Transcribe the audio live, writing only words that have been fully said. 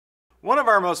One of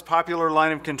our most popular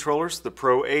line of controllers, the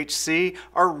Pro HC,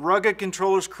 are rugged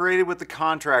controllers created with the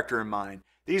contractor in mind.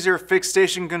 These are fixed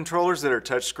station controllers that are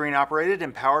touchscreen operated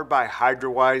and powered by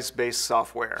Hydrawise based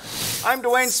software. I'm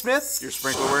Dwayne Smith, your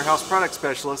Sprinkler Warehouse product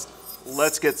specialist.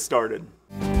 Let's get started.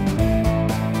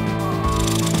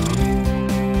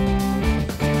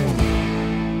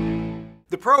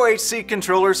 The Pro HC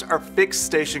controllers are fixed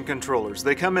station controllers.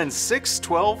 They come in 6,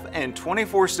 12, and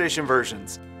 24 station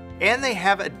versions. And they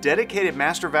have a dedicated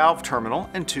master valve terminal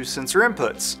and 2 sensor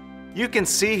inputs. You can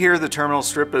see here the terminal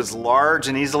strip is large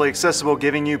and easily accessible,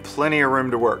 giving you plenty of room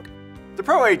to work. The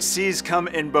Pro HCs come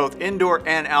in both indoor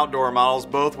and outdoor models,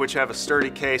 both which have a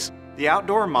sturdy case. The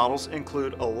outdoor models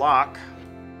include a lock.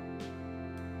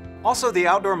 Also, the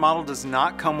outdoor model does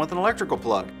not come with an electrical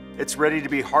plug. It's ready to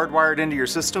be hardwired into your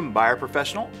system by a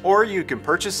professional, or you can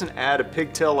purchase and add a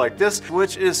pigtail like this,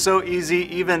 which is so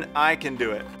easy even I can do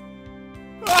it.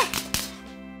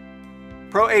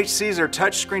 Pro HCs are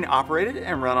touchscreen operated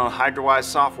and run on Hydrawise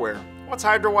software. What's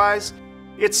Hydrawise?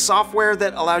 It's software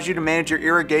that allows you to manage your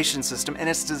irrigation system, and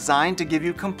it's designed to give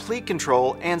you complete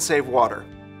control and save water.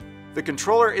 The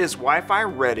controller is Wi-Fi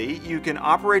ready. You can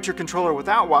operate your controller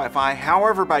without Wi-Fi.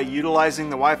 However, by utilizing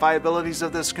the Wi-Fi abilities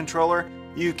of this controller,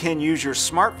 you can use your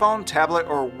smartphone, tablet,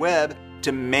 or web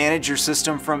to manage your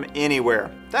system from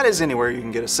anywhere. That is, anywhere you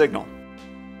can get a signal.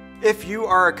 If you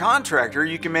are a contractor,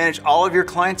 you can manage all of your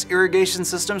clients' irrigation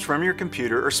systems from your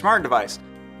computer or smart device.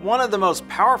 One of the most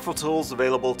powerful tools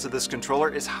available to this controller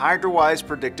is Hydrawise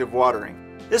Predictive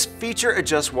Watering. This feature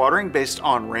adjusts watering based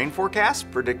on rain forecasts,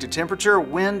 predicted temperature,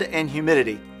 wind, and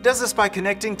humidity. It does this by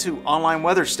connecting to online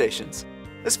weather stations.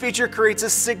 This feature creates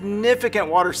a significant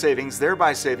water savings,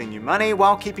 thereby saving you money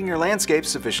while keeping your landscape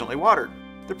sufficiently watered.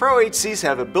 The Pro HCs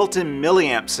have a built-in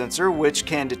milliamp sensor which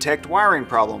can detect wiring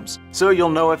problems, so you'll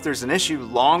know if there's an issue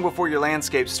long before your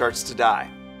landscape starts to die.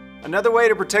 Another way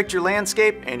to protect your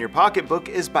landscape and your pocketbook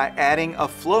is by adding a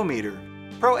flow meter.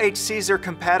 Pro HCs are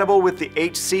compatible with the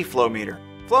HC flow meter.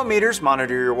 Flow meters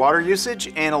monitor your water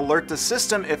usage and alert the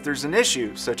system if there's an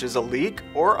issue, such as a leak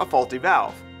or a faulty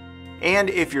valve. And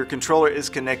if your controller is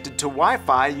connected to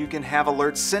Wi-Fi, you can have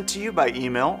alerts sent to you by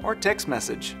email or text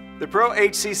message. The Pro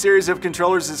HC series of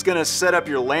controllers is going to set up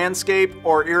your landscape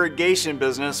or irrigation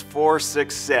business for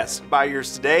success. Buy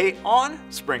yours today on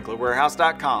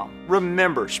SprinklerWarehouse.com.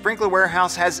 Remember, Sprinkler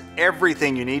Warehouse has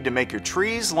everything you need to make your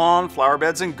trees, lawn, flower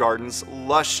beds, and gardens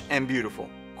lush and beautiful.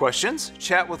 Questions?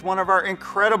 Chat with one of our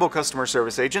incredible customer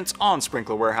service agents on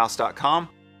SprinklerWarehouse.com.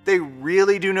 They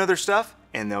really do know their stuff,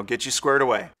 and they'll get you squared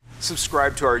away.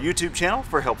 Subscribe to our YouTube channel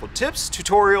for helpful tips,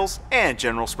 tutorials, and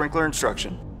general sprinkler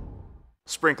instruction.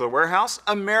 Sprinkler Warehouse,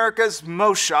 America's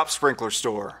most shopped sprinkler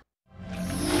store.